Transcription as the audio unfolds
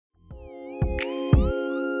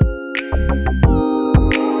May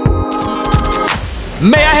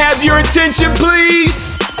I have your attention,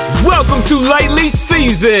 please? Welcome to Lightly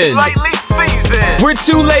Seasoned. We're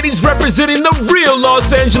two ladies representing the real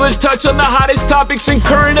Los Angeles, touch on the hottest topics and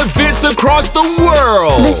current events across the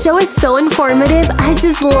world. The show is so informative, I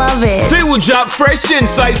just love it. They will drop fresh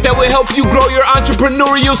insights that will help you grow your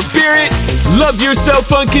entrepreneurial spirit, love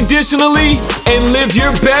yourself unconditionally, and live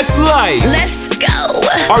your best life. Let's go.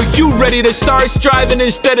 Are you ready to start striving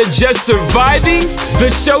instead of just surviving? The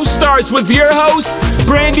show starts with your hosts,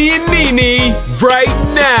 Brandy and Nene, right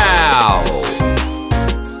now.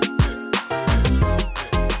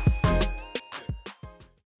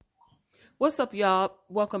 What's up, y'all?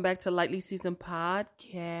 Welcome back to Lightly Seasoned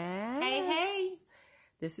Podcast. Hey.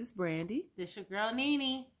 This is Brandy. This your girl,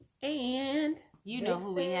 Nene. And you know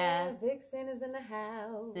who we have. Vixen is in the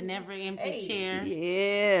house. The never empty chair.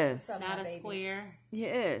 yes. Not a square.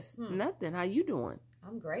 Yes. Nothing. How you doing?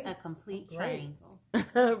 I'm great. A complete triangle.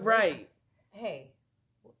 Right. Hey,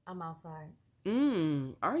 I'm outside. Are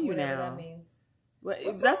you Whatever now? that means. Well,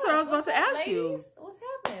 What's that's up? what I was about What's to up, ask you. ladies? What's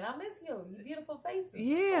happening? I miss you. You beautiful faces.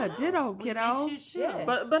 Yeah, What's going ditto, on? kiddo. We miss you too. Yeah.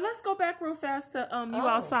 But let's go back real fast to you Oh.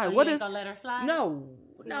 outside. So What you is? ain't gonna let her slide? No.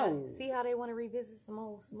 See how they want to revisit some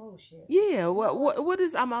old shit. Yeah. What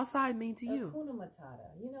does I'm outside mean to you? Hakuna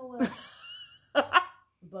Matata. You know what?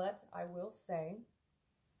 But I will say,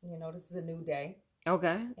 this is a new day.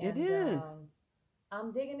 Okay. And, it is.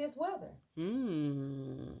 I'm digging this weather.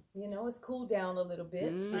 It's cooled down a little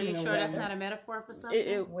bit. Are you sure that's not a metaphor for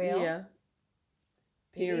something? Well, yeah.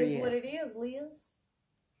 Period. It is what it is, Liz.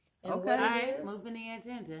 And Okay. what All it right, is moving the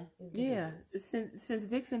agenda. is Yeah, it is. since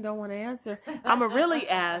Vixen don't want to answer, I'ma really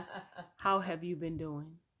ask, how have you been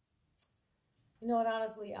doing? You know what?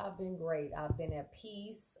 Honestly, I've been great. I've been at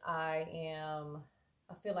peace. I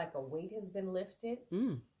feel like a weight has been lifted.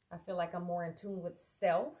 I feel like I'm more in tune with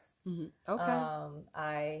self. Okay.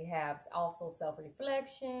 I have also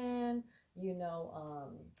self-reflection.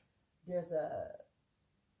 There's a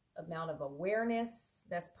amount of awareness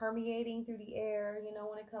that's permeating through the air.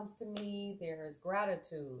 When it comes to me, there's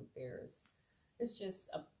gratitude. It's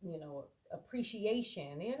just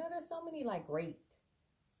appreciation. There's so many great,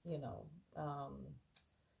 I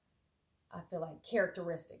feel like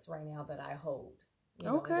characteristics right now that I hold. In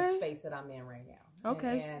the space that I'm in right now.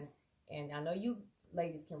 Okay. And I know you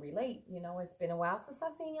ladies can relate. It's been a while since I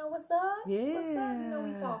seen y'all. What's up? Yeah. What's up?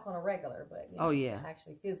 We talk on a regular, but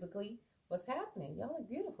actually physically, what's happening? Y'all look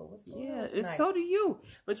beautiful. What's going on tonight? It's so do you.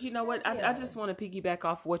 But you know what? Yeah. I just want to piggyback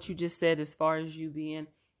off what you just said as far as you being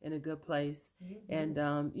in a good place and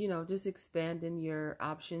just expanding your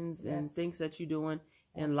options and things that you're doing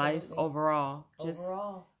in life overall. Just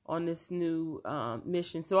on this new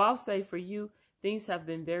mission. So I'll say for you, things have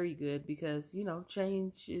been very good because,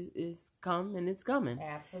 change is come and it's coming.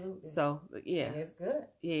 Absolutely. So, yeah. And it's good.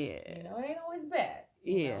 Yeah. It ain't always bad.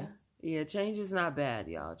 Yeah. Yeah. Change is not bad,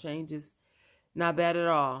 y'all. Change is not bad at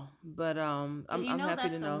all. But I'm happy to know.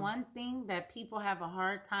 That's the one thing that people have a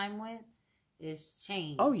hard time with is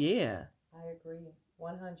change. Oh, yeah. I agree.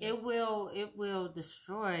 100. It will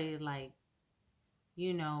destroy,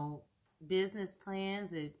 business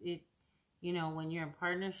plans. It when you're in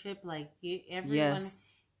partnership, everyone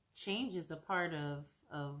changes a part of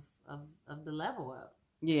the level up.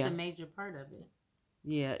 Yeah. It's a major part of it.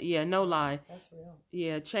 Yeah, no lie. That's real.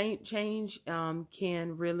 Yeah, change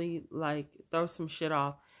can really throw some shit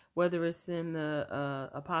off, whether it's in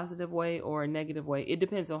a positive way or a negative way. It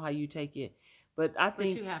depends on how you take it. But I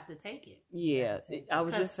think you have to take it. Yeah, I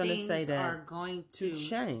was just going to say that are going to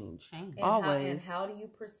change. And always. How do you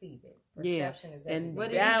perceive it? Perception is everything.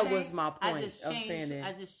 And that was my point of saying it.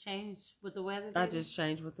 I just changed with the weather. Baby. I just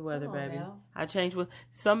changed with the weather, baby. Now. I changed with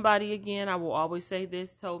somebody again. I will always say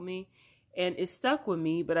this. Told me, and it stuck with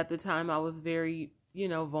me. But at the time, I was very,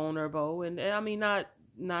 vulnerable, and I mean, not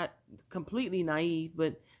completely naive,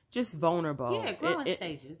 but just vulnerable. Yeah, growing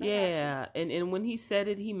stages. Yeah, and when he said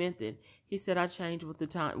it, he meant it. He said, "I changed with the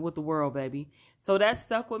time, with the world, baby." So that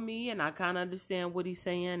stuck with me, and I kind of understand what he's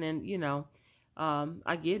saying, and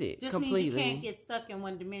I get it just completely. Means you can't get stuck in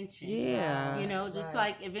one dimension. Yeah,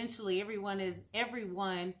 like eventually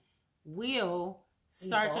everyone will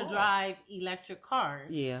start to drive electric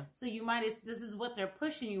cars. Yeah. So this is what they're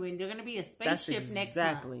pushing you in. They're going to be a spaceship next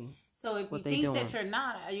month. So if you think that you're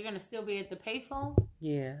not, are you going to still be at the payphone?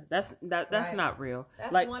 Yeah, that's right. not real.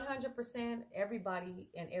 That's 100%. Everybody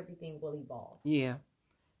and everything will evolve. Yeah.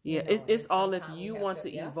 Yeah, it's all if you want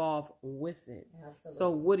to evolve with it. Absolutely. So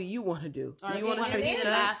what do you want to do? Or do you want to be the stuck?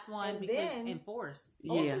 last one because enforced?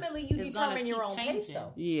 Ultimately, you determine your own pace,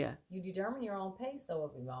 though. Yeah. You determine your own pace, though,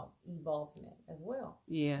 of evolvement as well.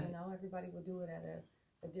 Yeah. Everybody will do it at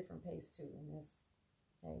a different pace too.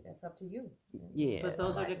 And that's up to you. Yeah. But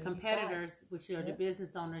those are the competitors, which are the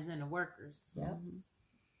business owners and the workers. Yep.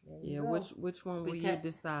 Yeah. Which one will you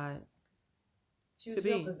decide? Choose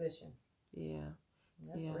your position. Yeah.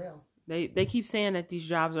 That's real. They keep saying that these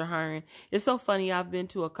jobs are hiring. It's so funny. I've been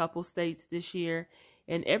to a couple states this year,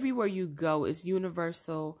 and everywhere you go, it's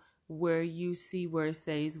universal where you see where it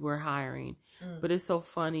says we're hiring. But it's so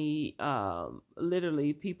funny.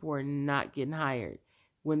 Literally, people are not getting hired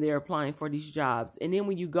when they're applying for these jobs. And then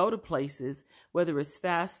when you go to places, whether it's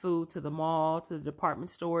fast food, to the mall, to the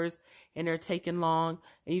department stores, and they're taking long,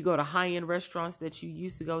 and you go to high-end restaurants that you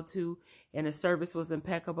used to go to, and the service was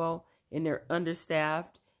impeccable, and they're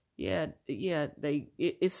understaffed.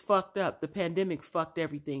 It's fucked up. The pandemic fucked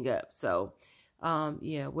everything up. So,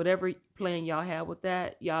 whatever plan y'all had with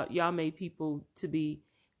that, y'all made people to be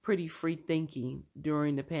pretty free thinking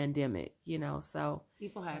during the pandemic, so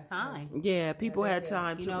people had time. Yeah, people had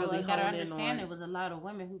time to really I gotta understand there was a lot of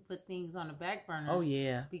women who put things on the back burner. Oh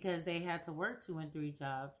yeah, because they had to work 2 and 3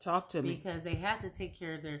 jobs. Talk to me. Because they had to take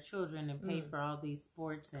care of their children and pay for all these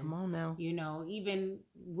sports. And come on now, even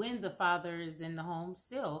when the father is in the home,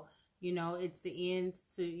 still, it's the ends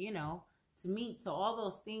to to meet. So all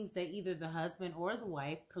those things that either the husband or the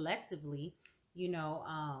wife collectively,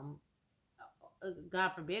 God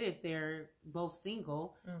forbid if they're both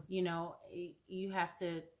single, you have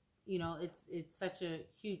to, it's such a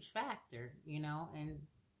huge factor, and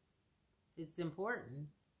it's important.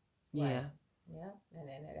 Yeah. Right. Yeah. And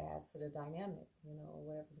then it adds to the dynamic,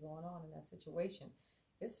 whatever's going on in that situation.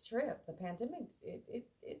 It's a trip. The pandemic,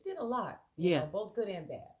 it did a lot. Both good and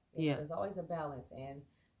bad. There's always a balance. And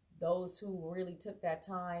those who really took that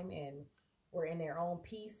time and were in their own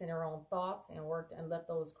peace and their own thoughts and worked and let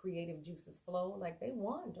those creative juices flow, like they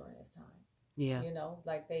won during this time. Yeah.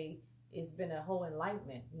 It's been a whole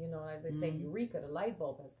enlightenment, as they say, Eureka, the light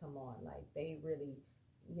bulb has come on. Like they really,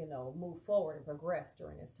 move forward and progress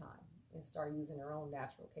during this time and start using their own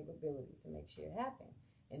natural capabilities to make shit happen.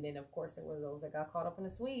 And then of course there were those that got caught up in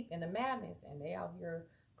the sweep and the madness and they out here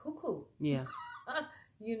cuckoo. Yeah.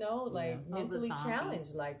 Mentally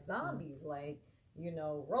challenged, like zombies, like,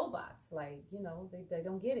 robots, like, they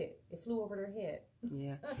don't get it. It flew over their head.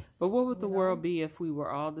 Yeah. But what would the world be if we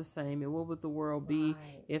were all the same? And what would the world be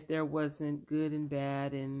if there wasn't good and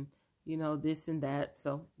bad and, this and that?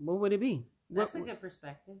 So what would it be? That's a good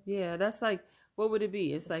perspective. Yeah. That's like, what would it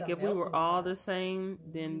be? It's like if we were all the same,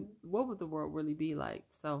 then what would the world really be like?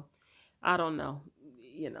 So I don't know.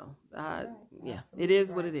 It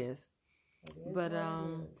is what it is. But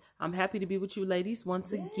I'm happy to be with you ladies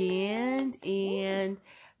once again, and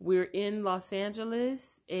we're in Los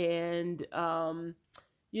Angeles, and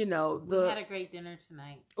we had a great dinner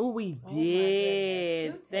tonight. Oh, we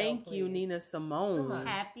did. Thank you, Nina Simone.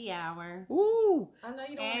 Happy hour. Ooh, I know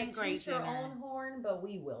you don't want to toot your own horn, but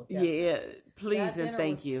we will. Definitely. Yeah, please and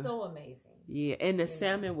thank you. So amazing. Yeah, and the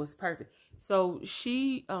salmon was perfect. So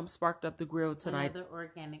she sparked up the grill tonight. Another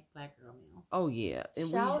organic black girl meal. Oh yeah, and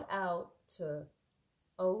shout out to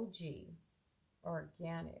OG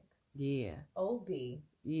Organic. Yeah. OB.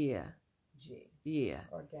 Yeah. G. Yeah.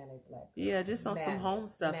 Organic black girl. Yeah, just on some home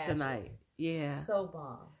stuff tonight. Yeah. So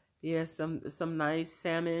bomb. Yeah, some nice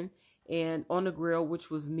salmon and on the grill, which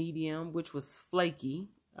was medium, which was flaky.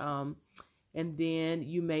 And then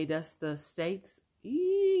you made us the steaks.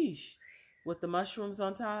 Eesh. With the mushrooms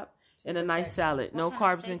on top and a nice salad. No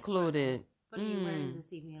carbs included. What are you wearing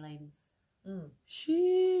this evening, ladies?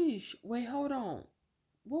 Sheesh. Wait, hold on.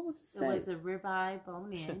 What was the steak? It was a ribeye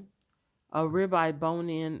bone-in. A ribeye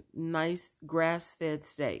bone-in, nice grass-fed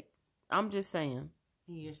steak. I'm just saying.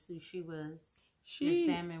 And your sushi was... Your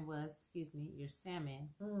salmon was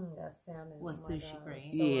sushi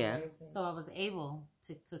grade. Yeah. So I was able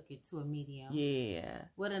to cook it to a medium. Yeah.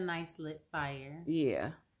 With a nice lit fire. Yeah.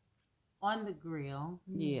 On the grill.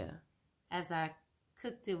 Yeah. As I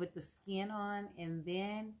cooked it with the skin on and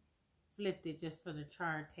then flipped it just for the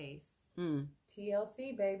charred taste.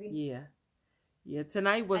 TLC, baby. Yeah. Yeah.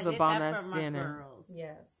 Tonight was a bomb-ass dinner. Girls.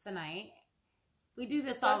 Yes. Tonight. We do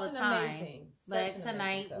this all the time. But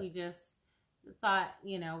tonight we just thought,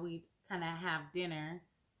 we'd kind of have dinner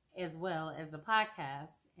as well as the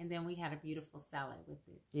podcast. And then we had a beautiful salad with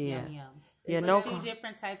it. Yeah. Yum, yum. Yeah, two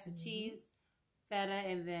different types of cheese. Feta,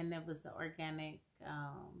 and then there was the organic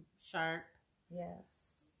sharp. Yes.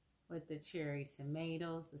 With the cherry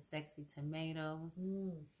tomatoes, the sexy tomatoes.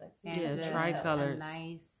 Sexy. And tricolor. A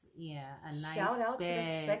nice shout out bed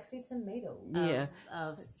to the sexy tomatoes.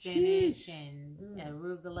 Of spinach and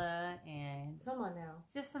arugula and come on now.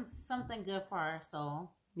 Just something good for our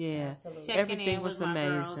soul. Yeah. Checking everything in was with my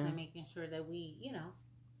amazing. girls and making sure that we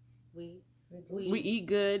We eat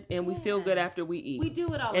good, and we feel good after we eat. We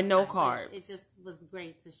do it all and the time. No carbs. It just was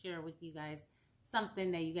great to share with you guys.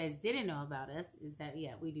 Something that you guys didn't know about us is that,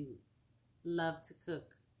 we do love to cook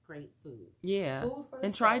great food. Yeah.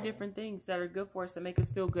 And try different things that are good for us to make us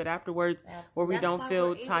feel good afterwards. Absolutely. Where we don't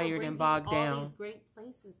feel tired and bogged down. All these great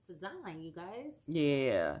places to dine, you guys.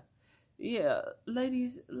 Yeah. Yeah.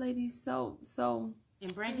 Ladies, so.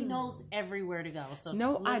 And Brandy knows everywhere to go. So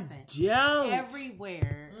no, listen, I don't.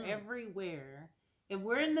 Everywhere. If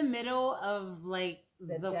we're in the middle of like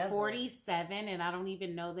the 47 and I don't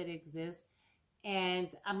even know that it exists, and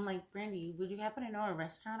I'm like, Brandy, would you happen to know a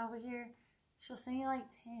restaurant over here? She'll send you like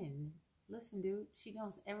 10. Listen, dude, she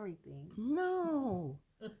knows everything. No,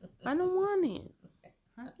 I don't want it.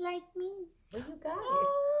 Like me. Well, you got it.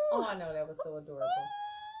 Oh, I know, that was so adorable.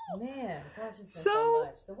 Man, gosh, it's been so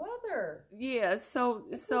much. The weather. Yeah, so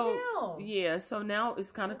now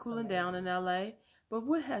it's kind of cooling down in LA. But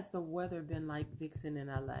what has the weather been like, Vixen, in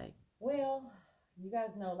LA? Well, you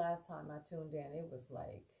guys know last time I tuned in, it was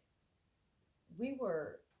like we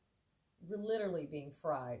were literally being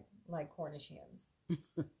fried like Cornish hens.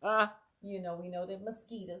 We know that the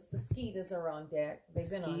mosquitoes are on deck. They've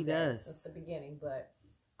been on deck since the beginning. But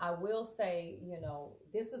I will say,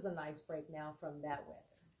 this is a nice break now from that weather.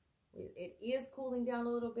 It is cooling down a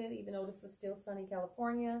little bit, even though this is still sunny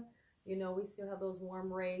California. We still have those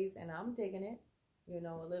warm rays, and I'm digging it. A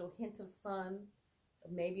little hint of sun,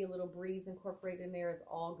 maybe a little breeze incorporated in there is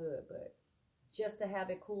all good. But just to have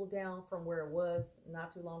it cool down from where it was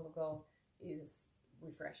not too long ago is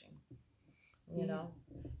refreshing.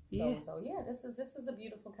 This is the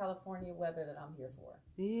beautiful California weather that I'm here for.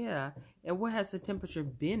 Yeah. And what has the temperature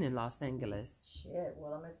been in Los Angeles? Shit.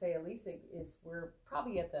 Well, I'm gonna say at least we're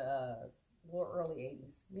probably at the early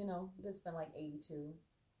 80s. It's been like 82.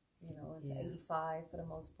 It's 85 for the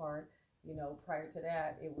most part. Prior to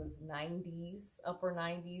that, it was 90s, upper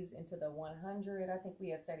 90s into the 100. I think we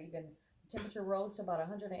had said even temperature rose to about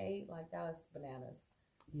 108. Like, that was bananas.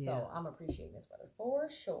 Yeah. So I'm appreciating this weather for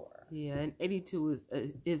sure. Yeah, and 82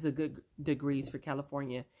 is a good degrees for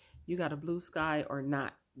California. You got a blue sky or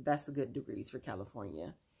not, that's a good degrees for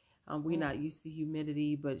California. We're not used to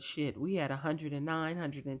humidity, but shit, we had 109,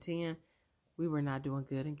 110. We were not doing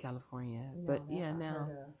good in California. No, but yeah, now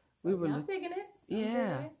we were. I'm digging it.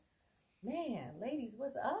 Yeah. Man, ladies,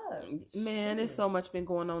 what's up? Man, there's so much been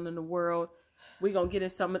going on in the world. We're going to get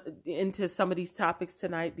into some of these topics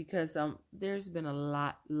tonight because there's been a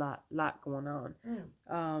lot going on.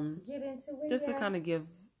 Get into it. Just to kind of give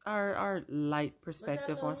our light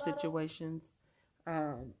perspective on situations.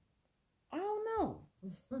 I don't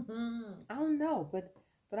know. But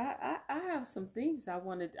I have some things I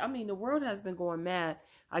wanted. I mean, the world has been going mad.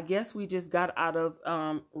 I guess we just got out of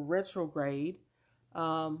retrograde.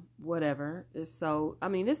 Whatever. So, I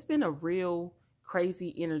mean, it's been a real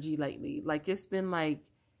crazy energy lately. Like, it's been like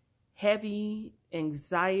heavy,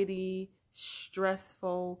 anxiety,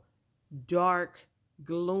 stressful, dark,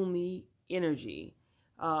 gloomy energy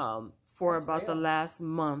for about the last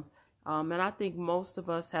month. And I think most of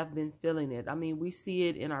us have been feeling it. I mean, we see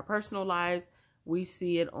it in our personal lives. We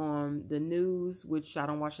see it on the news, which I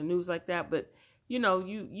don't watch the news like that, but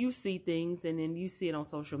you see things, and then you see it on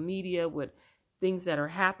social media with things that are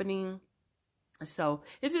happening. So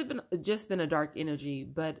it's just been a dark energy.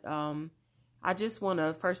 But I just want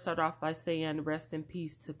to first start off by saying rest in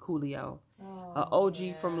peace to Coolio,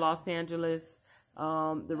 OG from Los Angeles.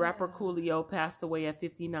 The rapper Coolio passed away at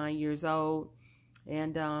 59 years old.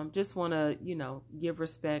 And just want to, give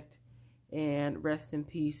respect and rest in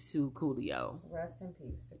peace to Coolio. Rest in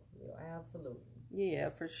peace to Coolio. Absolutely. Yeah,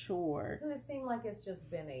 for sure. Doesn't it seem like it's just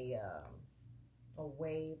been a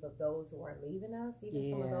wave of those who are leaving us? Even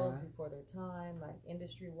some of those before their time, like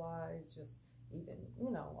industry-wise, just even,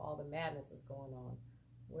 all the madness is going on.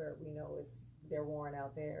 Where we know they're worn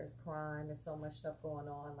out there. It's crime. There's so much stuff going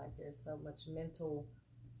on. Like, there's so much mental,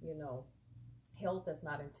 health that's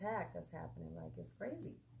not intact that's happening. Like, it's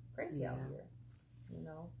crazy out here.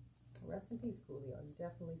 Rest in peace, Coolio. You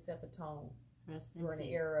definitely set the tone. We're in an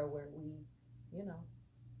era where we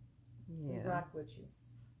rock with you.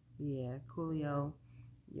 Yeah, Coolio.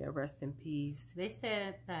 Yeah, rest in peace. They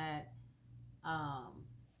said that a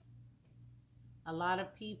lot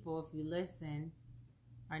of people, if you listen,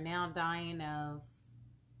 are now dying of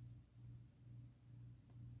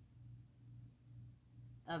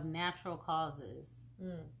natural causes.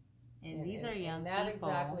 And these are young people. That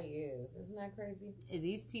exactly is. Isn't that crazy?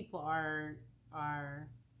 These people are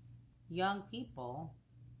young people.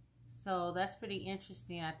 So that's pretty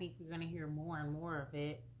interesting. I think we're going to hear more and more of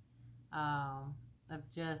it, of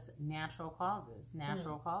just natural causes.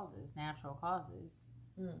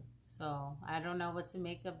 So So I don't know what to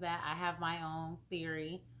make of that. I have my own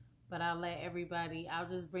theory, but I'll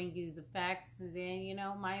just bring you the facts and then,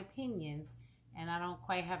 my opinions. And I don't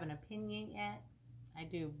quite have an opinion yet. I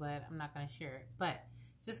do, but I'm not going to share it. But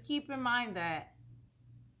just keep in mind that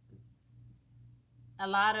a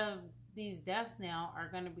lot of these deaths now are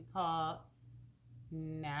going to be called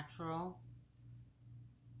natural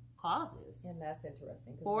causes. And that's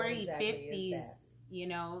interesting. 40, exactly 50s,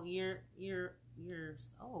 you're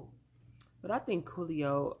old. But I think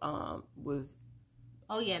Coolio was.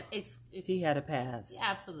 Oh yeah, he had a pass.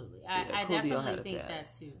 Absolutely, I definitely think that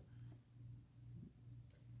too.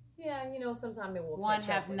 Yeah, sometimes it will. One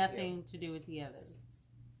have nothing to do with the other.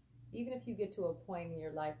 Even if you get to a point in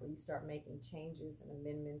your life where you start making changes and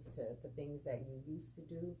amendments to the things that you used to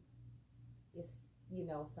do, it's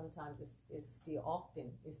sometimes it's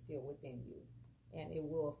still within you, and it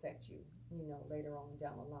will affect you, later on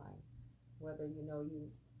down the line, whether you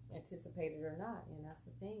anticipate it or not. And that's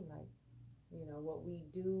the thing, like, what we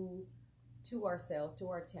do to ourselves, to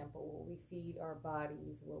our temple, what we feed our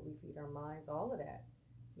bodies, what we feed our minds, all of that,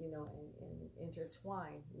 and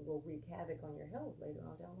intertwine will wreak havoc on your health later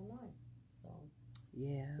on down the line. So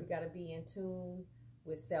yeah, we got to be in tune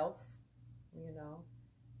with self,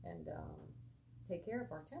 and take care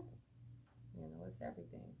of our temple. It's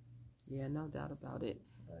everything. Yeah, no doubt about it.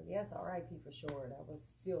 But yes, R.I.P. for sure. That was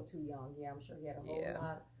still too young. Yeah, I'm sure he had a whole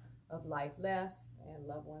lot of life left and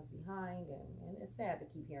loved ones behind, and it's sad to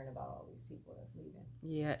keep hearing about all these people that's leaving.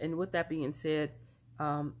 Yeah, and with that being said,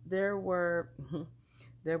 there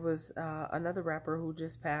was another rapper who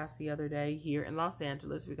just passed the other day here in Los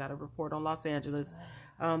Angeles. We got a report on Los Angeles.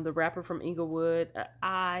 The rapper from Inglewood.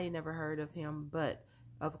 I never heard of him, but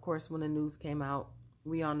of course, when the news came out,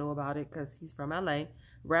 we all know about it because he's from LA.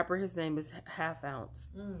 Rapper, his name is Half Ounce.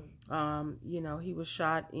 He was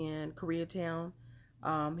shot in Koreatown,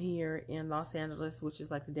 here in Los Angeles, which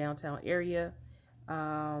is like the downtown area.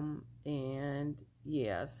 And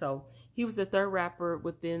yeah, so he was the third rapper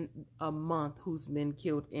within a month who's been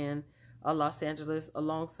killed in Los Angeles,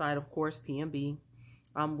 alongside, of course, PNB,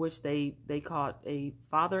 which they called a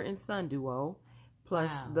father and son duo.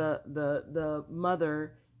 Plus the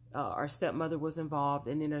mother, our stepmother was involved,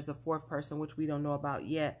 and then there's a fourth person, which we don't know about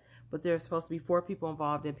yet. But there's supposed to be 4 people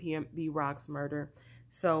involved in PNB Rock's murder.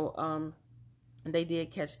 So they did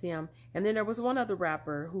catch them. And then there was one other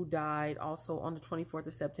rapper who died also on the 24th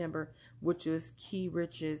of September, which is Key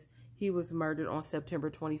Rich's. He was murdered on September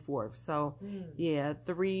 24th. So, yeah,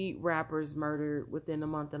 3 rappers murdered within a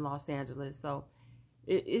month in Los Angeles. So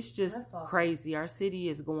it's just crazy. Our city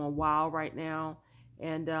is going wild right now.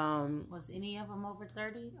 And was any of them over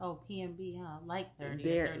 30? Oh, PNB, huh? Like 30.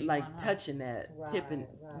 They're like touching that,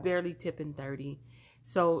 barely tipping 30.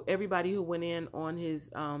 So everybody who went in on his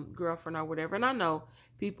girlfriend or whatever, and I know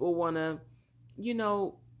people want to,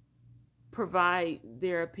 provide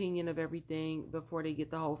their opinion of everything before they get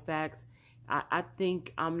the whole facts. I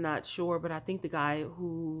think, I'm not sure, but I think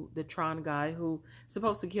the Tron guy who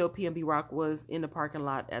supposed to kill PNB Rock was in the parking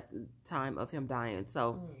lot at the time of him dying.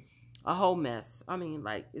 So a whole mess. I mean,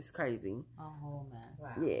 like, it's crazy. A whole mess.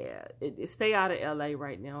 Wow. Yeah. Stay out of LA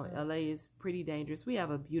right now. LA is pretty dangerous. We have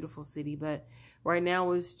a beautiful city, but right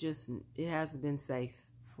now it hasn't been safe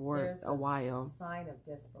for a while. Sign of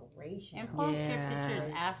desperation. And post your pictures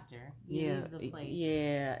after you leave the place.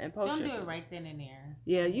 Yeah, and don't do it right then and there.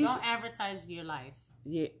 Yeah, don't advertise your life.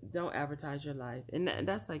 Yeah, don't advertise your life, and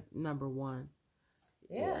that's like number one.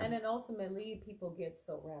 Yeah, and then ultimately people get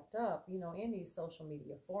so wrapped up, in these social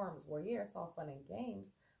media forums where it's all fun and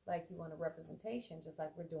games, like you want a representation, just like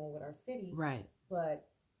we're doing with our city, right? But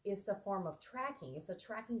it's a form of tracking. It's a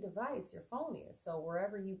tracking device. Your phone is. So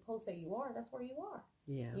wherever you post that you are, that's where you are.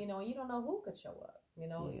 Yeah. You don't know who could show up,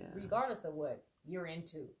 regardless of what you're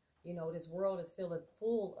into. This world is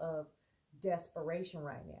full of desperation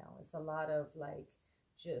right now. It's a lot of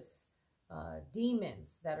just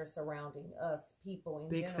demons that are surrounding us, people in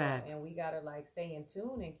Big general. facts. And we got to stay in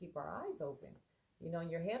tune and keep our eyes open, and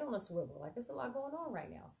your head on a swivel. There's a lot going on right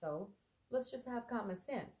now. So let's just have common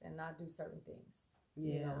sense and not do certain things.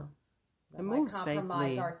 Yeah. That might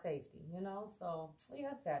compromise our safety, So,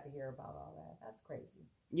 it's sad to hear about all that. That's crazy.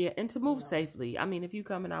 Yeah, and to move safely. I mean, if you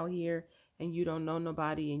coming out here and you don't know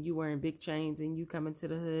nobody and you wearing big chains and you coming to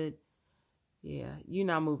the hood, yeah, you're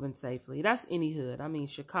not moving safely. That's any hood. I mean,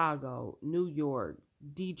 Chicago, New York,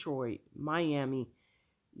 Detroit, Miami,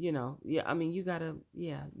 I mean, you gotta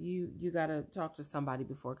talk to somebody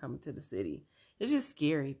before coming to the city. It's just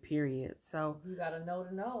scary, period. So you gotta know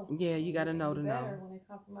to know. Yeah, you gotta know to know. When it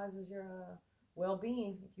compromises your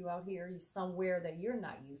well-being, if you out here, you somewhere that you're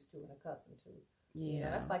not used to and accustomed to. Yeah. You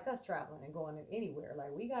know, that's like us traveling and going anywhere.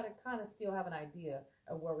 Like, we got to kind of still have an idea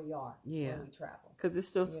of where we are when we travel. Because it's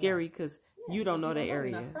still scary because you don't know the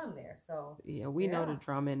area. You're not from there, so. Yeah, we know the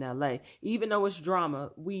drama in LA. Even though it's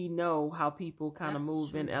drama, we know how people kind of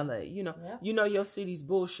move in LA. You know your city's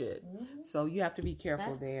bullshit. Mm-hmm. So you have to be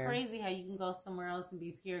careful there. That's crazy how you can go somewhere else and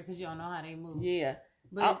be scared because you don't know how they move. Yeah.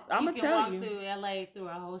 But I'm you can walk through LA through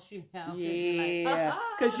a whole shootout. Yeah,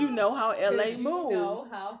 because you know how LA moves. You know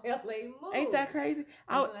how LA moves. Ain't that crazy?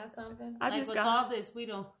 Isn't that something? With all this, we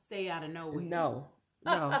don't stay out of nowhere. No.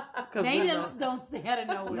 Natives don't stay out of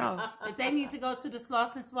nowhere. No. If they need to go to the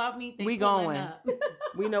Slauson swap meet, we going up.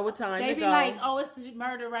 We know what time they to be go. like, oh, it's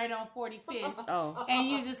murder right on 45th. Oh. And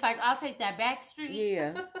you're just like, I'll take that back street.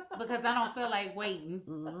 Yeah. Because I don't feel like waiting.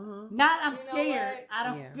 Mm-hmm. I'm scared. I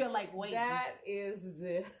don't feel like waiting. That is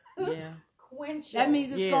the quench. That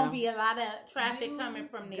means it's going to be a lot of traffic coming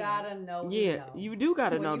from there. You gotta know. You do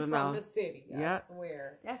gotta know to know. From the city. I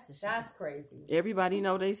swear. That's crazy. Everybody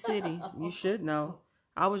know they city. You should know.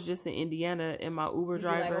 I was just in Indiana and my Uber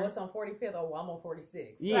driver. Like, it's on 45th. Oh, I'm on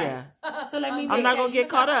 46. Yeah. Right. So let me. I'm not gonna get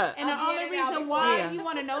caught up. And the only reason why you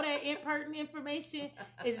want to know that impertinent information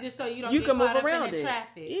is just so you don't get can caught move up around in the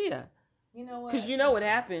traffic. Yeah. You know what? Because you know what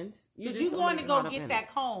happens. Because you going to go get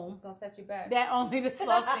that comb. It's gonna set you back. That only the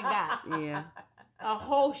Slauson got. Yeah. A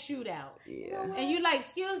whole shootout. Yeah. And you like,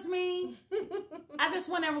 excuse me? I just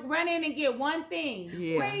want to run in and get one thing.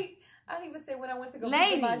 Yeah. Wait. I didn't even say when I went to go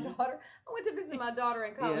visit my daughter. I went to visit my daughter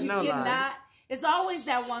in college. Yeah, you cannot. It's always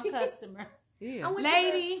that one customer. Yeah.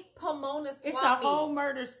 Lady, Pomona swap it's a whole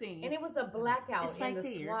murder scene. And it was a blackout in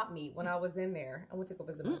the swap meet when I was in there. I went to go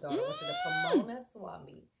visit my daughter. I went to the Pomona swap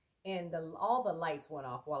meet. And all the lights went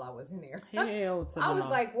off while I was in there. Hell to I was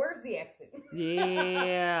like, where's the exit?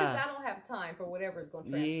 Yeah. Because I don't have time for whatever's going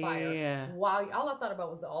to transpire. Yeah. While all I thought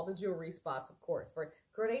about was all the jewelry spots, of course.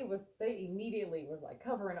 They immediately was like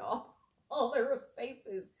covering all their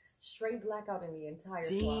faces. Straight blackout in the entire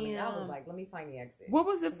swap meet. I was like, let me find the exit. What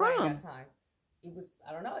was it from? I ain't got time. It was,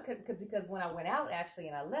 I don't know, because when I went out actually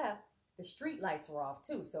and I left, the street lights were off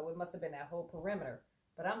too. So it must have been that whole perimeter.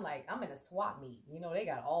 But I'm like, I'm in a swap meet. You know, they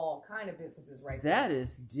got all kind of businesses right there. That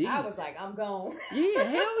is deep. I was like, I'm gone. Yeah,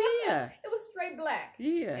 hell yeah. It was straight black.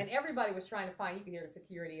 Yeah. And everybody was trying to find, you could hear the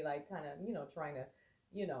security like kind of, trying to,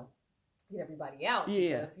 get everybody out.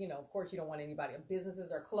 Yeah. Because, of course you don't want anybody,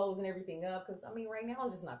 businesses are closing everything up. Because, right now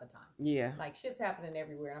is just not the time. Yeah. Like, shit's happening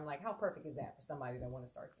everywhere. And I'm like, how perfect is that for somebody that want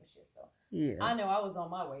to start some shit? So, yeah. I know I was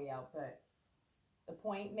on my way out, but the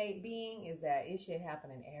point being is that it shit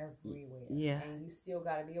happening everywhere. Yeah. And you still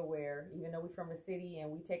got to be aware, even though we're from the city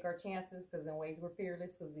and we take our chances because in ways we're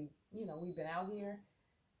fearless because we've been out here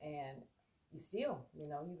and you still, you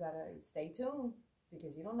got to stay tuned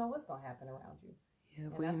because you don't know what's going to happen around you. Yeah,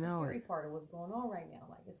 and that's the scary part of what's going on right now.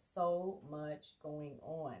 Like, it's so much going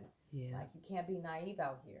on. Yeah. Like, you can't be naive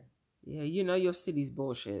out here. Yeah, your city's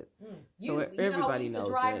bullshit. So everybody knows it. To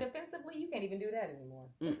drive defensively, you can't even do that anymore.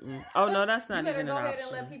 Oh no, that's not even an option. You better go ahead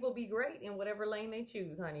and let people be great in whatever lane they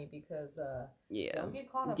choose, honey, because don't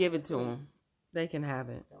get caught up. Give it to them. They can have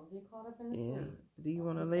it. Don't get caught up in the sleep. Do you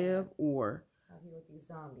want to live or out here with these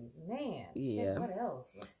zombies, man? Yeah. Shit, what else?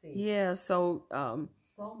 Let's see. Yeah. So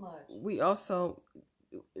so much. We also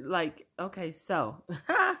so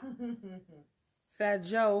Fat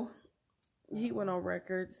Joe. He went on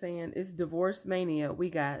record saying it's divorce mania. We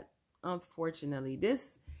got, unfortunately,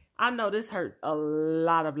 I know this hurt a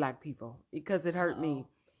lot of black people because it hurt me.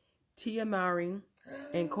 Tia Mowry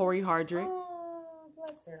and Corey Hardrick. Oh,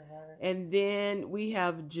 bless their heart. And then we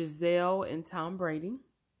have Giselle and Tom Brady.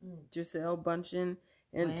 Giselle Bundchen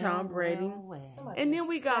and Tom Brady. And then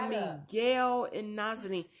we got Miguel and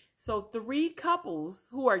Nazanin. So 3 couples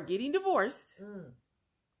who are getting divorced.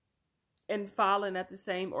 And filing at the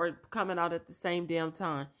same or coming out at the same damn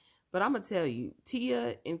time. But I'm going to tell you,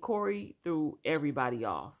 Tia and Corey threw everybody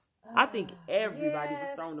off. I think everybody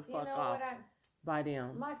was thrown the fuck off by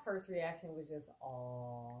them. My first reaction was just,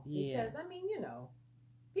 yeah. Because,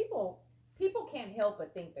 people can't help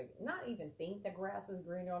but not even think the grass is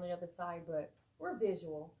greener on the other side, but we're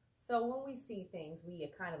visual. So when we see things, we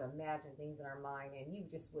kind of imagine things in our mind, and you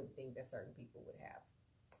just wouldn't think that certain people would have.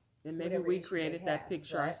 And maybe we created that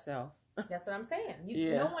picture ourselves. That's what I'm saying.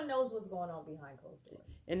 No one knows what's going on behind closed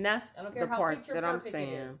doors. And that's the part that I'm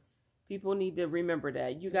saying. People need to remember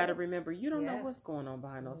that. You got to remember, you don't know what's going on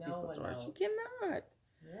behind those people's doors. You cannot.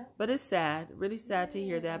 Yeah. But it's sad, really sad to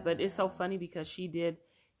hear that. But it's so funny because she did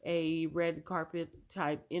a red carpet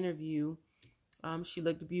type interview. She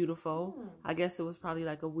looked beautiful. I guess it was probably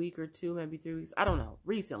like a week or 2, maybe 3 weeks. I don't know.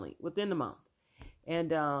 Recently, within the month.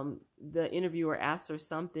 And the interviewer asked her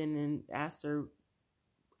something and asked her,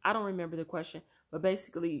 I don't remember the question, But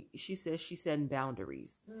basically, she says she's setting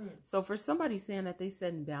boundaries. So for somebody saying that they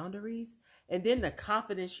setting boundaries, and then the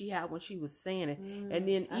confidence she had when she was saying it, and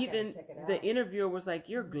then even the interviewer was like,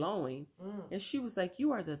 "You're glowing," and she was like,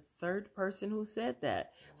 "You are the third person who said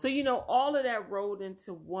that." So all of that rolled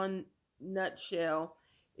into one nutshell.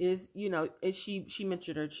 Is she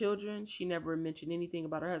mentioned her children. She never mentioned anything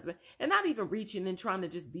about her husband, and not even reaching and trying to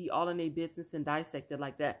just be all in their business and dissect it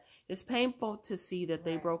like that. It's painful to see that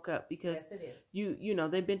they broke up because it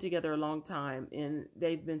is. They've been together a long time and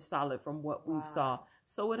they've been solid from what we saw.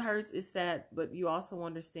 So it hurts. It's sad, but you also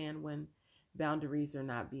understand when boundaries are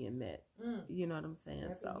not being met. You know what I'm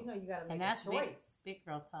saying? So you got to make a choice. Big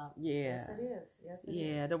girl talk. Yeah. Yes, it is. Yes, it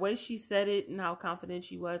is. The way she said it and how confident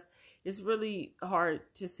she was, it's really hard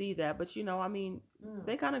to see that. But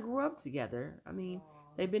they kind of grew up together. I mean,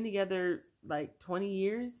 they've been together like 20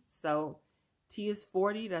 years. So Tia's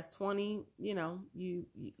 40, that's 20. So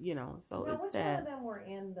it's sad. Which one of them were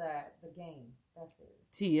in the game? That's it.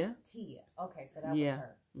 Tia. Okay, so that was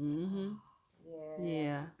her. Mm-hmm.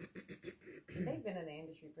 Yeah. They've been in the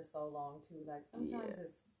industry for so long too. Like sometimes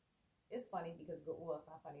it's funny because it's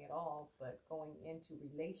not funny at all. But going into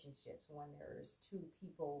relationships when there's two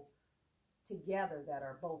people together that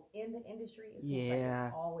are both in the industry, it seems like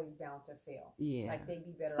it's always bound to fail. Yeah, like they'd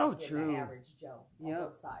be better off getting the average Joe on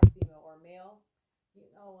both sides, female or male.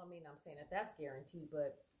 I'm saying that's guaranteed,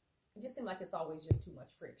 but it just seems like it's always just too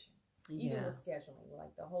much friction. Even with scheduling,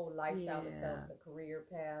 like the whole lifestyle itself, the career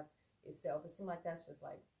path itself, it seems like that's just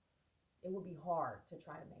like it would be hard to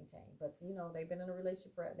try to maintain. But they've been in a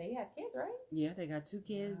relationship they had kids, right? Yeah, they got 2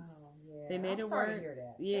 kids. Oh, yeah. They made it work. Sorry to hear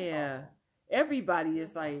that. Yeah. Everybody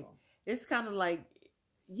is like awful. It's kind of like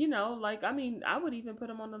I would even put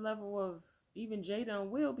them on the level of even Jada and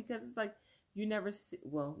Will, because it's like you never see,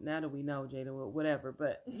 well, now that we know Jada, Will, whatever,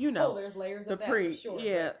 but there's layers of that for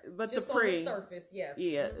sure. But just the on the surface, yes.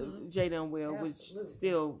 Yeah, Jada and Will, which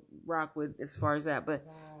still rock with as far as that, but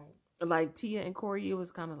like Tia and Corey, it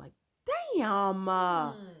was kind of like, damn,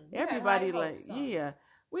 everybody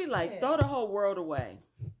we throw the whole world away.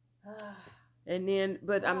 And then,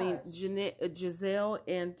 but I mean, Giselle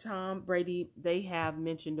and Tom Brady, they have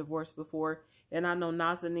mentioned divorce before, and I know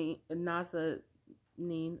Nazanin,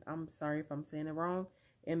 I'm sorry if I'm saying it wrong,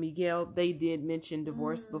 and Miguel, they did mention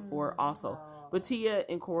divorce before also. But Tia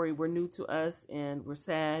and Corey were new to us, and we're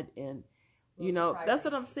sad, and that's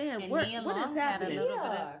what I'm saying. What is happening?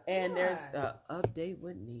 And there's an update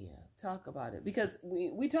with Nia. Talk about it, because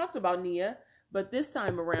we talked about Nia, but this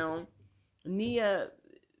time around, Nia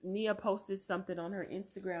posted something on her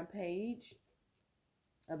Instagram page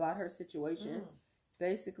about her situation.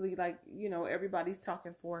 Basically, like, everybody's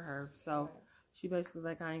talking for her. So she basically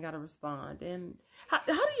like, I ain't got to respond. And how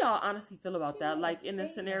do y'all honestly feel about that? Like in the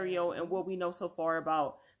scenario and what we know so far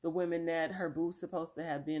about the women that her boo's supposed to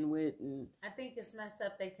have been with. And I think it's messed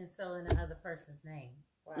up they can sell in the other person's name.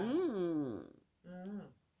 Wow.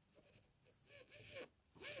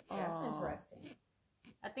 That's interesting.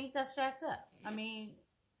 I think that's jacked up. I mean,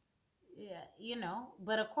 yeah,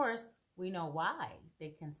 but of course we know why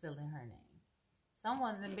they conceal in her name.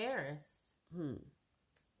 Someone's embarrassed.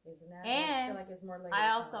 Isn't that? And I feel like it's more I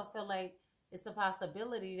also feel like it's a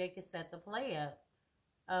possibility they could set the play up.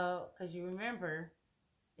 Because you remember,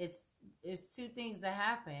 it's 2 things that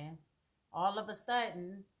happen. All of a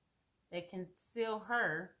sudden, they conceal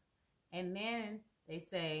her, and then they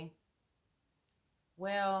say,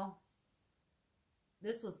 well,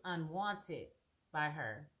 this was unwanted by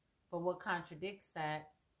her. But what contradicts that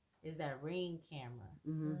is that Ring camera.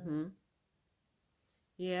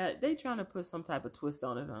 Yeah, they trying to put some type of twist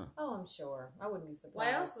on it, huh? Oh, I'm sure. I wouldn't be surprised.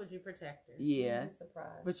 Why else would you protect her? Yeah. Be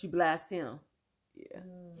surprised. But you blast him. Yeah.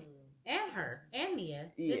 And her. And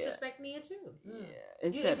Nia. Disrespect Nia too. Yeah.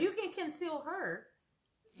 If you can conceal her,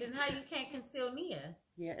 then how you can't conceal Nia?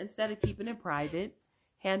 Yeah, instead of keeping it private,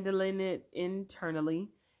 handling it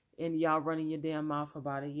internally, and y'all running your damn mouth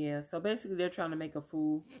about it. Yeah. So basically they're trying to make a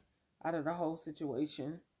fool out of the whole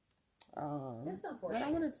situation. It's unfortunate. But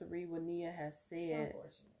I wanted to read what Nia has said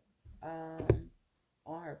on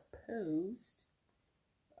her post.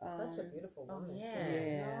 Such a beautiful woman.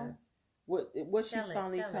 Yeah. What she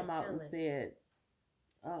finally come out and said.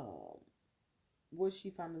 What she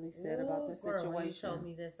finally said about the situation. Girl, when you told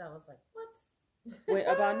me this, I was like, what? Wait,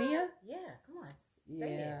 about Nia? Yeah, come on.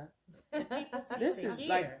 Yeah. Say it.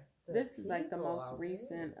 This is like the most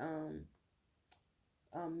recent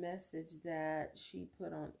message that she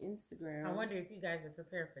put on Instagram. I wonder if you guys are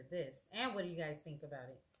prepared for this. And what do you guys think about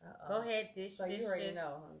it? Go ahead, dish. You already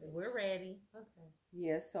know. We're ready. Okay.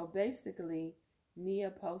 Yeah, so basically, Nia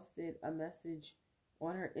posted a message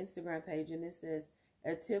on her Instagram page, and it says,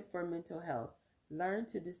 a tip for mental health. Learn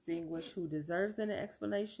to distinguish who deserves an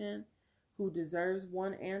explanation, who deserves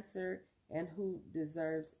one answer, and who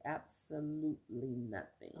deserves absolutely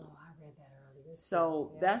nothing. Oh, I read that earlier.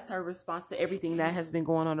 So that's her response to everything that has been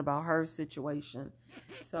going on about her situation.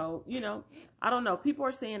 So, I don't know. People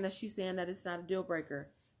are saying that she's saying that it's not a deal breaker.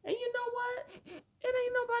 And you know what? It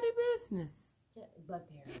ain't nobody's business. Yeah, but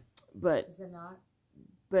there's. But is it not?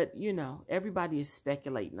 But everybody is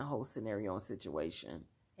speculating the whole scenario and situation.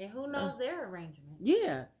 And who knows their arrangement?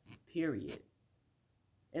 Yeah. Period.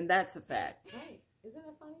 And that's a fact. Right. Isn't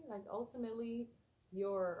it funny? Like ultimately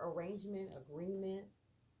your arrangement, agreement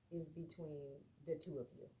is between the two of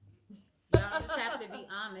you. Y'all just have to be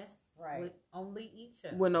honest with only each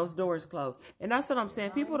other. When those doors close. And that's what I'm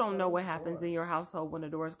saying. People don't know what happens in your household when the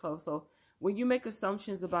doors close. So when you make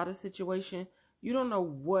assumptions about a situation, you don't know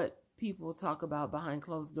what people talk about behind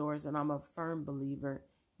closed doors. And I'm a firm believer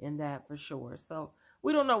in that for sure. So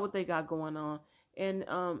we don't know what they got going on. And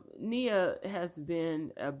Nia has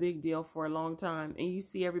been a big deal for a long time. And you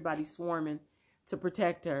see everybody swarming to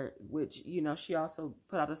protect her, which, she also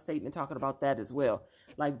put out a statement talking about that as well.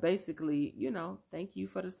 Like, basically, thank you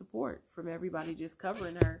for the support from everybody just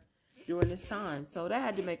covering her during this time. So that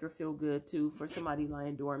had to make her feel good, too, for somebody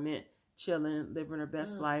lying dormant, chilling, living her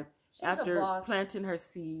best life. She's after planting her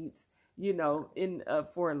seeds, in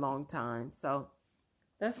for a long time. So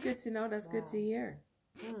that's good to know. That's good to hear.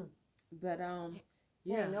 But,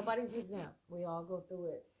 yeah. Hey, nobody's exempt. We all go through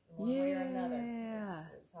it one way or another.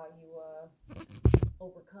 It's how you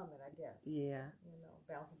overcome it, I guess. Yeah.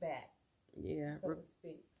 Bounce back. Yeah. So to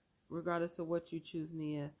speak. Regardless of what you choose,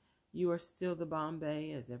 Nia, you are still the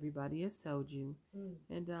Bombay, as everybody has told you.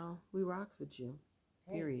 And we rocks with you.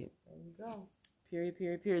 Period. There you go.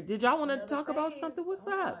 Period. Did y'all want to talk about something? What's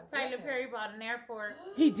up? Tyler Perry bought an airport.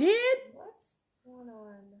 He did? What's going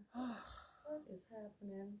on? What is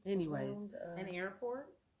happening? Anyways. An airport?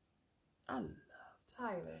 I love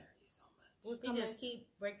Tyler so much. You just keep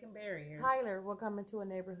breaking barriers. Tyler, we're coming to a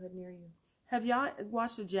neighborhood near you. Have y'all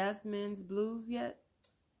watched the Jasmine's Blues yet?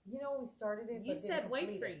 We started it. You said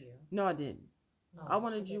wait for you. No, I didn't. I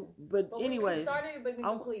wanted you, but anyways. We started it, but we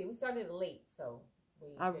completed. We started it late, so.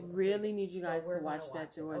 I really need you guys to watch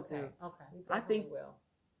that through and through. Okay. I think. Will.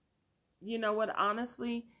 You know what?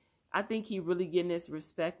 Honestly, I think he really getting his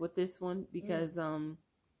respect with this one because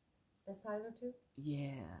That's Tyler too? Yeah.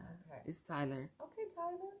 Okay. It's Tyler. Okay,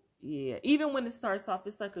 Tyler. Yeah. Even when it starts off,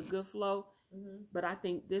 it's like a good flow. But I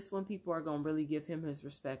think this one, people are going to really give him his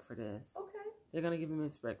respect for this. Okay. They're going to give him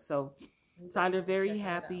his respect. So, Tyler, very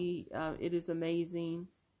happy. It is amazing.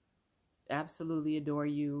 Absolutely adore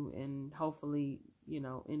you. And hopefully, in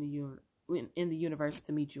the universe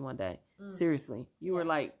to meet you one day. Seriously. You were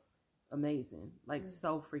like amazing. Like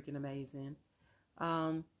so freaking amazing.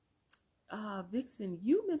 Vixen,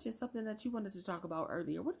 you mentioned something that you wanted to talk about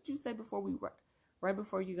earlier. What did you say before right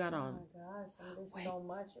before you got on? Oh my gosh, there's so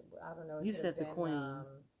much. I don't know. You said the Queen. The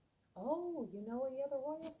other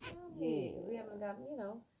royal family. We haven't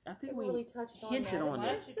gotten, I think we really touched on hinted that. on Why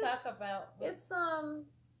don't you talk about? It's it's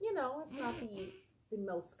not the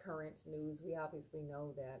most current news. We obviously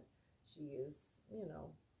know that she is,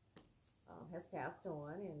 has passed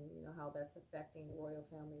on, and how that's affecting the royal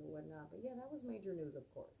family and whatnot. But yeah, that was major news, of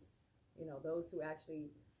course. Those who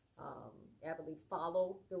actually avidly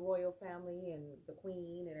follow the royal family and the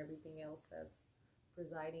Queen and everything else that's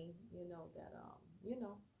presiding,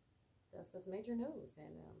 that's major news.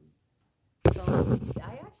 And so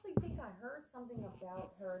I actually think I heard something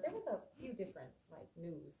about her. There was a few different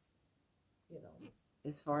news,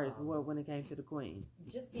 as far as when it came to the Queen,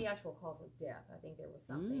 just the actual cause of death. I think there was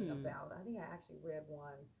something about. I think I actually read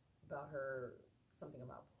one about her. Something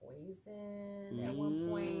about poison at one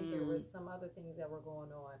point. There was some other things that were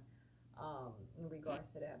going on in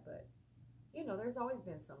regards to that, but there's always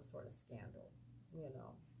been some sort of scandal,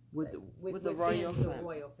 with the royal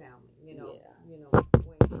family,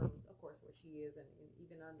 going from, of course, where she is, and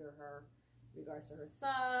even under her, in regards to her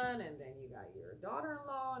son, and then you got your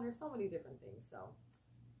daughter-in-law, and there's so many different things. So,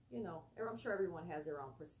 I'm sure everyone has their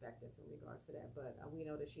own perspective in regards to that, but we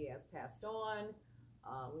know that she has passed on.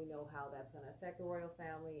 We know how that's going to affect the royal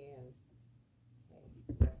family,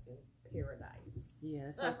 and rest in paradise. Yeah,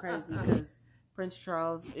 it's so crazy because Prince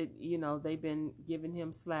Charles, they've been giving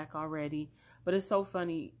him slack already. But it's so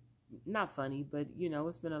funny, not funny, but,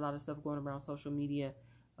 it's been a lot of stuff going around social media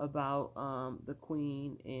about the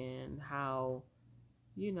Queen and how,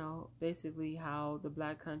 basically how the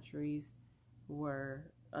Black countries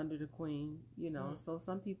were under the Queen, So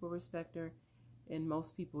some people respect her and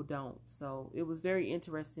most people don't. So it was very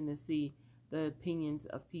interesting to see the opinions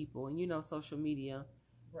of people. And social media,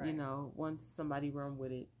 once somebody run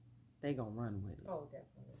with it, they gonna run with it. Oh,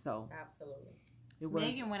 definitely. So absolutely.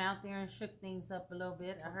 Megan went out there and shook things up a little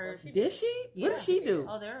bit. I heard. Did she? Yeah. What did she do?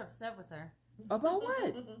 Oh, they're upset with her. About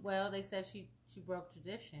what? Well, they said she broke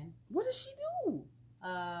tradition. What did she do?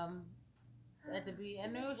 At the I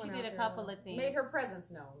knew she did a couple of things. Made her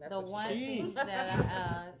presence known. That's the one thing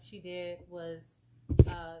that she did was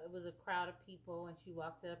it was a crowd of people, and she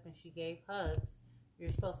walked up and she gave hugs.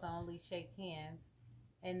 You're supposed to only shake hands,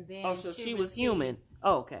 and then so she was human.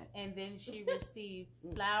 Oh, okay. And then she received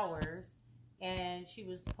flowers, and she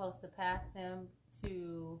was supposed to pass them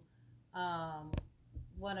to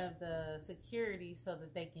one of the security so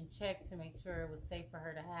that they can check to make sure it was safe for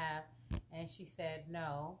her to have. And she said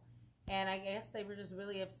no. And I guess they were just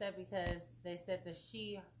really upset because they said that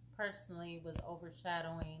she personally was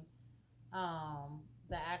overshadowing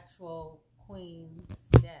the actual queen's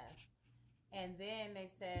death. And then they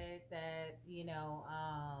said that,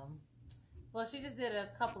 well, she just did a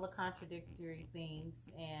couple of contradictory things.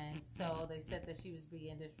 And so they said that she was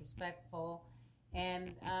being disrespectful.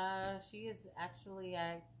 And she is actually,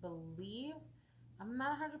 I believe, I'm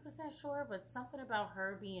not 100% sure, but something about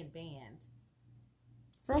her being banned.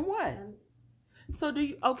 From what? So do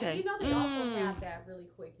you, okay. They also had that really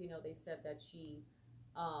quick, they said that she,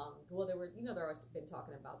 well, there always been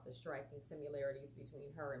talking about the striking similarities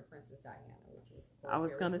between her and Princess Diana, which was, of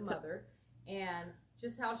course, Harry's mother, and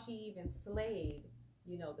just how she even slayed,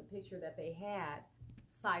 the picture that they had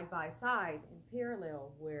side by side in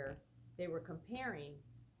parallel, where they were comparing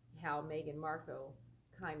how Meghan Markle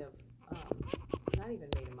kind of, not even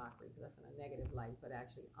made a mockery, because that's in a negative light, but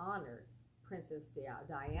actually honored Princess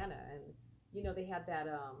Diana. And they had that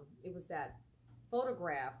it was that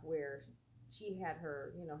photograph where she had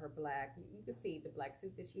her her black, you could see the black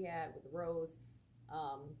suit that she had with the rose,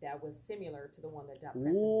 that was similar to the one that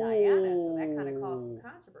Princess Diana. So that kind of caused some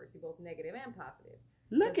controversy, both negative and positive.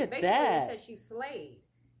 Look at basically that. They said she slayed,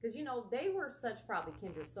 because they were such probably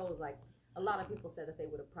kindred souls. Like a lot of people said that they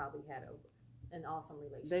would have probably had an awesome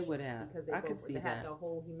relationship. They would have, because they could see that. Had the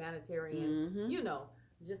whole humanitarian,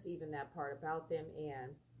 just even that part about them,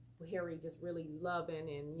 and Harry just really loving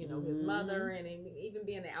and his mother, and even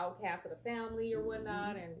being the outcast of the family or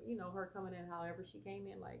whatnot, and her coming in however she came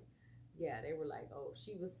in, like, yeah, they were like, oh,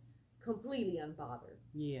 she was completely unbothered.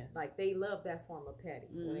 Yeah, like they loved that form of petty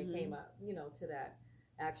when it came up to that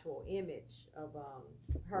actual image of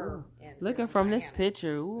her. And looking from Diana. This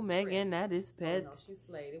picture, Megan, that is pet. Oh, no, she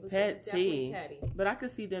slayed. It was petty. Petty. But I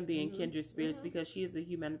could see them being kindred spirits because she is a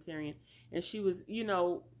humanitarian, and she was,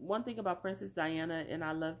 one thing about Princess Diana, and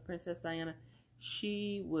I love Princess Diana,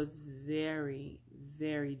 she was very,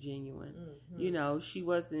 very genuine. She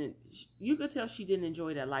wasn't. You could tell she didn't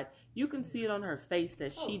enjoy that life. You can see it on her face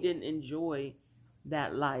that she didn't enjoy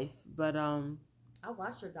that life. But I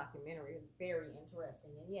watched her documentary. It's very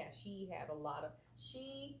interesting. And yeah, she had a lot of,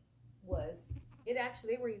 they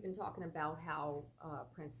were even talking about how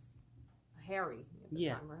Prince Harry, at the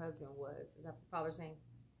time, her husband was, is that the father's name?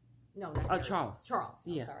 No, not Harry. Charles.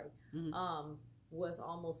 I'm sorry. Was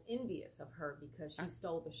almost envious of her because she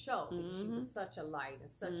stole the show, because she was such a light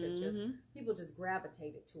and such a people just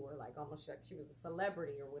gravitated to her, like almost like she was a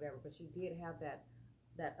celebrity or whatever, but she did have that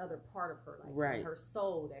other part of her, like her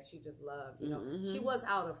soul that she just loved. She was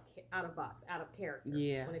out of box, out of character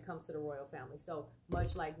when it comes to the royal family. So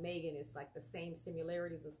much like Meghan, it's like the same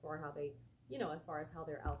similarities as far how they, as far as how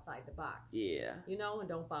they're outside the box. Yeah. And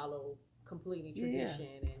don't follow completely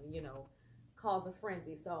tradition and, cause a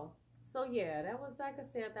frenzy. So yeah, that was, like I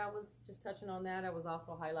said, that was just touching on that. That was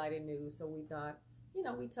also highlighted news. So we thought,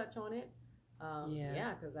 we touch on it.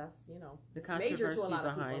 Because that's, the it's major to a lot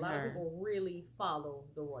of people. A lot her. of people really follow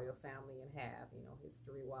the royal family and have,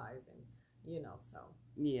 history-wise, and, so.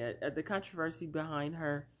 Yeah, the controversy behind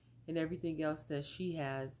her and everything else that she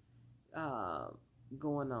has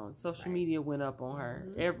going on. Social media went up on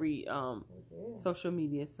her. Every social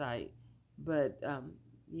media site. But,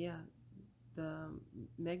 the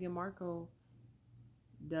Meghan Markle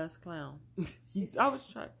does clown. I was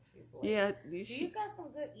trying. Do you got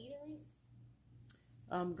some good eateries?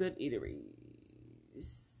 Good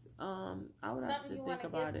eateries. I would have to think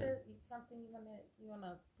about it. Something you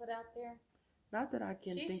wanna put out there? Not that I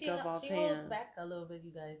can think of offhand. She holds back a little bit,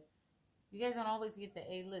 you guys. You guys don't always get the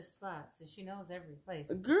A-list spots, and she knows every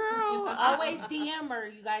place. Girl, always DM her,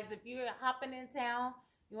 you guys. If you're hopping in town,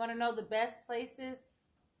 you want to know the best places,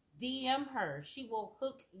 DM her. She will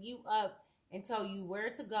hook you up and tell you where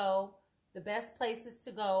to go, the best places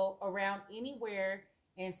to go around anywhere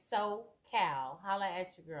in SoCal. Holla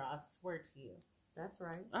at your girl. I swear to you. That's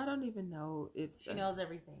right. I don't even know if she knows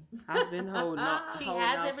everything. I've been holding out. She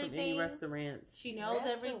has everything. From any restaurants. She knows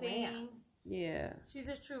everything. Yeah. She's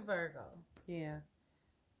a true Virgo. Yeah.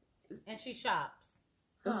 And she shops.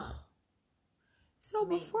 Huh. So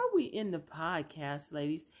before we end the podcast,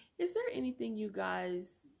 ladies, is there anything you guys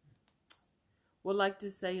would like to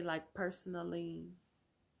say, like personally?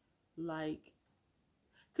 Like,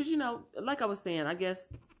 because, you know, like I was saying, I guess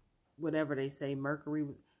whatever they say, Mercury,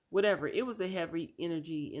 whatever, it was a heavy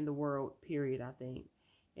energy in the world, period, I think.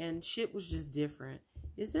 And shit was just different.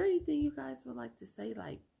 Is there anything you guys would like to say,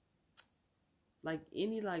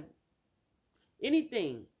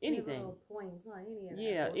 anything. Any little points, like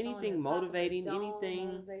anything motivating,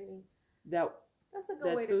 anything that's a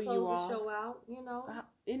good way to close the show out, you know.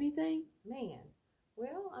 Anything? Man.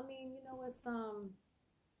 Well, I mean, you know, it's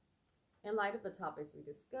in light of the topics we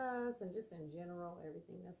discussed and just in general,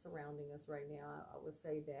 everything that's surrounding us right now, I would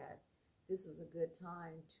say that this is a good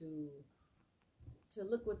time to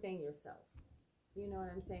look within yourself. You know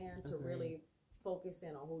what I'm saying? To really focus in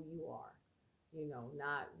on who you are. You know,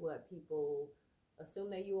 not what people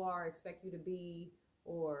assume that you are, expect you to be,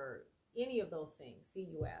 or any of those things see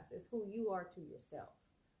you as. It's who you are to yourself,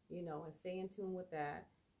 you know, and stay in tune with that.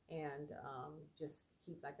 And just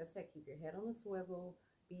keep, like I said, keep your head on the swivel.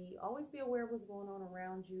 Always be aware of what's going on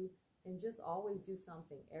around you, and just always do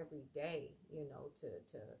something every day, you know,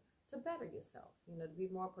 to better yourself, you know, to be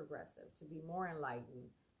more progressive, to be more enlightened,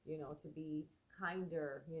 you know, to be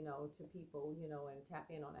kinder, you know, to people, you know, and tap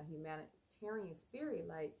in on a humanitarian spirit,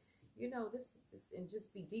 like, you know, this and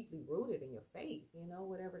just be deeply rooted in your faith, you know,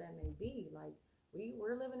 whatever that may be. Like,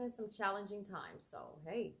 we're living in some challenging times, so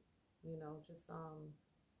hey, you know, just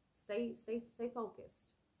stay focused.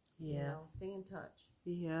 Yeah. You know, stay in touch.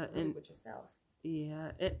 Yeah, and with yourself.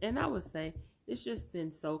 Yeah, and I would say it's just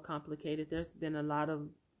been so complicated. There's been a lot of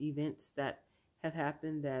events that have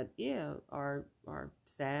happened that are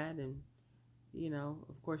sad, and you know,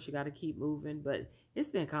 of course, you got to keep moving. But it's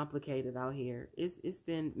been complicated out here. It's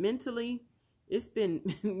been mentally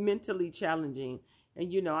challenging.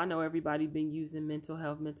 And you know, I know everybody been using mental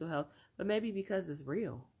health, but maybe because it's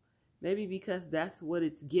real, maybe because that's what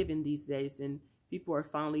it's given these days, and people are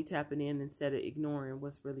finally tapping in instead of ignoring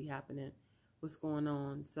what's really happening, what's going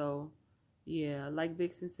on. So, yeah, like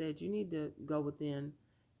Vixen said, you need to go within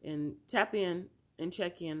and tap in and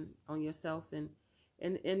check in on yourself. And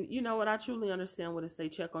you know what? I truly understand what it say,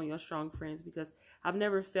 check on your strong friends, because I've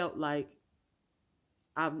never felt like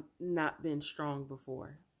I've not been strong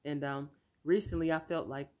before. And recently I felt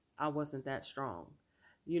like I wasn't that strong.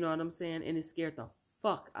 You know what I'm saying? And it scared the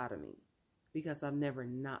fuck out of me, because I've never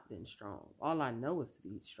not been strong. All I know is to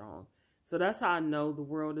be strong. So that's how I know the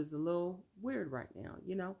world is a little weird right now,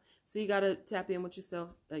 you know? So you got to tap in with yourself,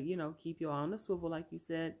 you know, keep your eye on the swivel, like you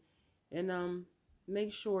said, and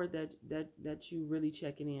make sure that you really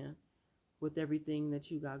checking in with everything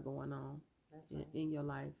that you got going on in your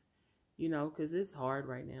life, you know, because it's hard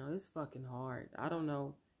right now. It's fucking hard. I don't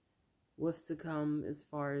know what's to come as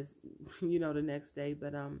far as, you know, the next day,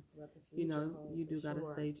 but you know, you do got to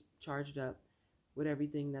stay charged up with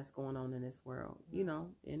everything that's going on in this world, you know,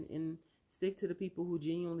 and stick to the people who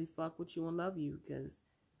genuinely fuck with you and love you, because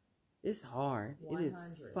it's hard. 100. It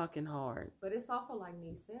is fucking hard. But it's also like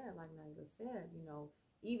Naila said, you know,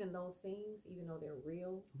 even those things, even though they're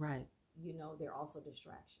real, right? You know, they're also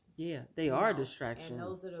distractions. Yeah, they are distractions. And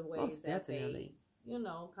those are the ways that they, you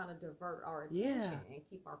know, kind of divert our attention and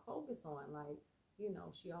keep our focus on, like, you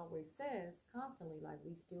know, she always says constantly, like,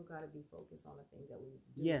 we still got to be focused on the things that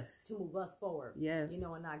we do to move us forward. Yes. You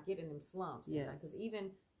know, and not get in them slumps. Yes. Because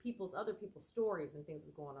even other people's stories and things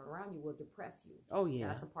that's going on around you will depress you. Oh, yeah.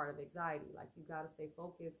 That's a part of anxiety. Like, you got to stay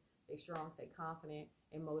focused, stay strong, stay confident,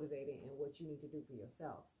 and motivated in what you need to do for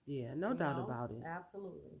yourself. Yeah, no doubt about it.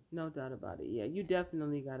 Absolutely. No doubt about it. Yeah, you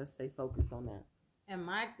definitely got to stay focused on that. And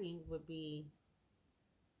my thing would be,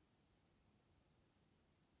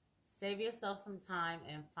 save yourself some time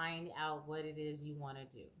and find out what it is you want to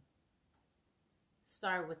do.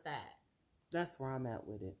 Start with that. That's where I'm at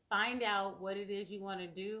with it. Find out what it is you want to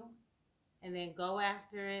do, and then go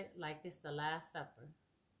after it like it's the Last Supper.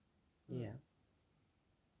 Yeah.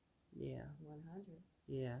 Yeah. 100.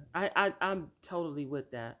 Yeah. I'm totally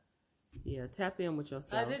with that. Yeah. Tap in with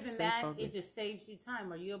yourself. Other than that, it just saves you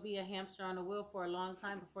time, or you'll be a hamster on a wheel for a long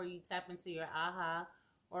time before you tap into your aha,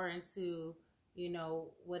 or into, you know,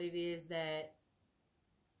 what it is that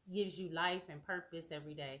gives you life and purpose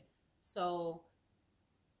every day. So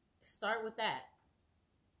start with that.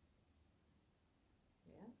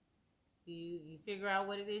 Yeah. You figure out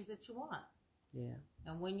what it is that you want. Yeah.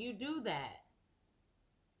 And when you do that,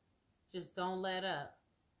 just don't let up,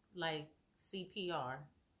 like CPR.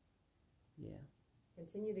 Yeah.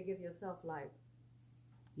 Continue to give yourself life.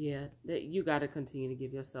 Yeah, you got to continue to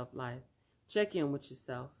give yourself life. Check in with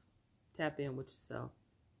yourself. Tap in with yourself.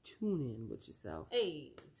 Tune in with yourself.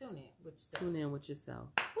 Hey, tune in with yourself. Tune in with yourself.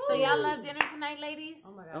 So y'all love dinner tonight, ladies?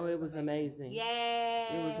 Oh my God. Oh, it was amazing. Yay.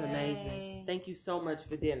 It was amazing. Thank you so much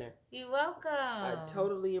for dinner. You're welcome. I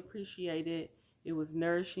totally appreciate it. It was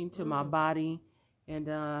nourishing to my body. And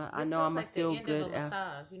I know I'm going to feel good after.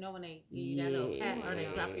 Massage. You know when they give you that little pat or they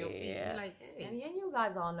drop your feet. You're like, hey. And you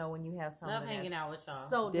guys all know when you have something love hanging out with y'all.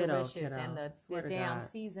 So delicious kiddo. and the damn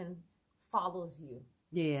season follows you.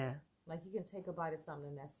 Yeah. Like you can take a bite of something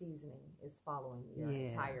and that seasoning is following your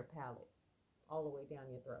entire palate all the way down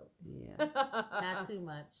your throat. Yeah. Not too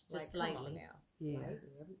much. Just lightly. Now. Yeah.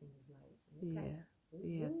 Lightly. Everything is light. Okay.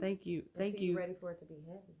 Yeah. Thank you. Thank you. Ready for it to be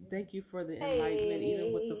heavy. Thank you for the enlightenment,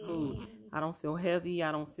 even with the food. I don't feel heavy.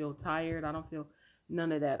 I don't feel tired. I don't feel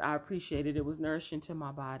none of that. I appreciate it. It was nourishing to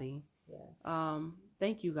my body. Yes.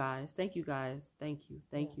 Thank you guys. Thank you guys. Thank you.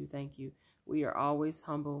 Thank you. Thank you. We are always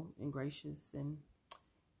humble and gracious, and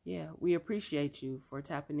yeah, we appreciate you for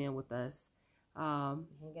tapping in with us.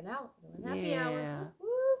 Hanging out. Happy hour. Woo.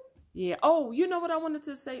 Yeah. Oh, you know what I wanted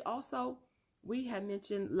to say also? We had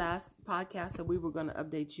mentioned last podcast that we were going to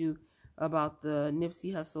update you about the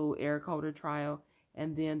Nipsey Hussle, Eric Holder trial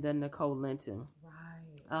and then the Nicole Linton.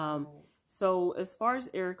 Right. So as far as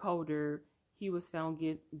Eric Holder, he was found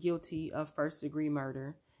guilty of first-degree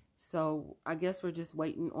murder. So I guess we're just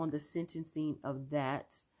waiting on the sentencing of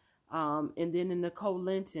that. And then in Nicole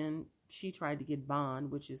Linton, she tried to get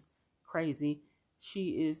bond, which is crazy.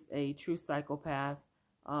 She is a true psychopath,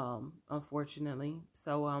 unfortunately.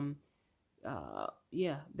 So,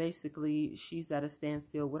 yeah, basically she's at a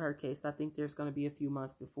standstill with her case. I think there's going to be a few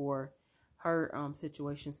months before her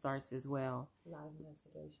situation starts as well. A lot of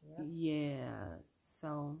investigation. Yeah.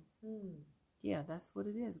 So, yeah, that's what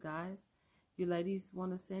it is, guys. You ladies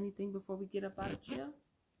want to say anything before we get up out of jail?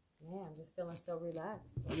 Yeah, I'm just feeling so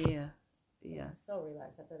relaxed. Yeah. So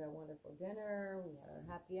relaxed after that wonderful dinner. We had our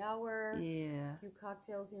happy hour. Yeah. A few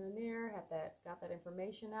cocktails here and there. Got that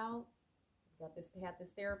information out. Had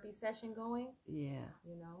this therapy session going. Yeah.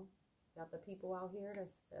 You know, got the people out here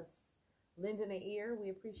that's lending an ear. We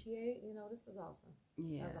appreciate. You know, this is awesome.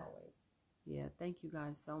 Yeah. As always. Yeah. Thank you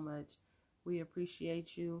guys so much. We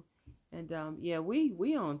appreciate you. And yeah,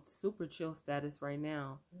 we on super chill status right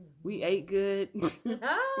now. We ate good.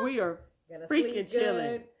 We are freaking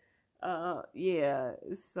chilling. Yeah.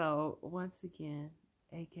 So once again,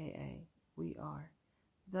 AKA, we are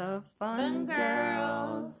the fun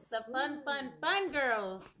girls. The fun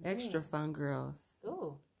girls. Extra fun girls.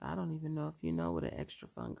 Ooh. I don't even know if you know what an extra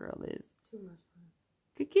fun girl is. Too much fun.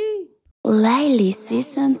 Kiki. Lailey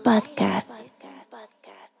Season Podcast.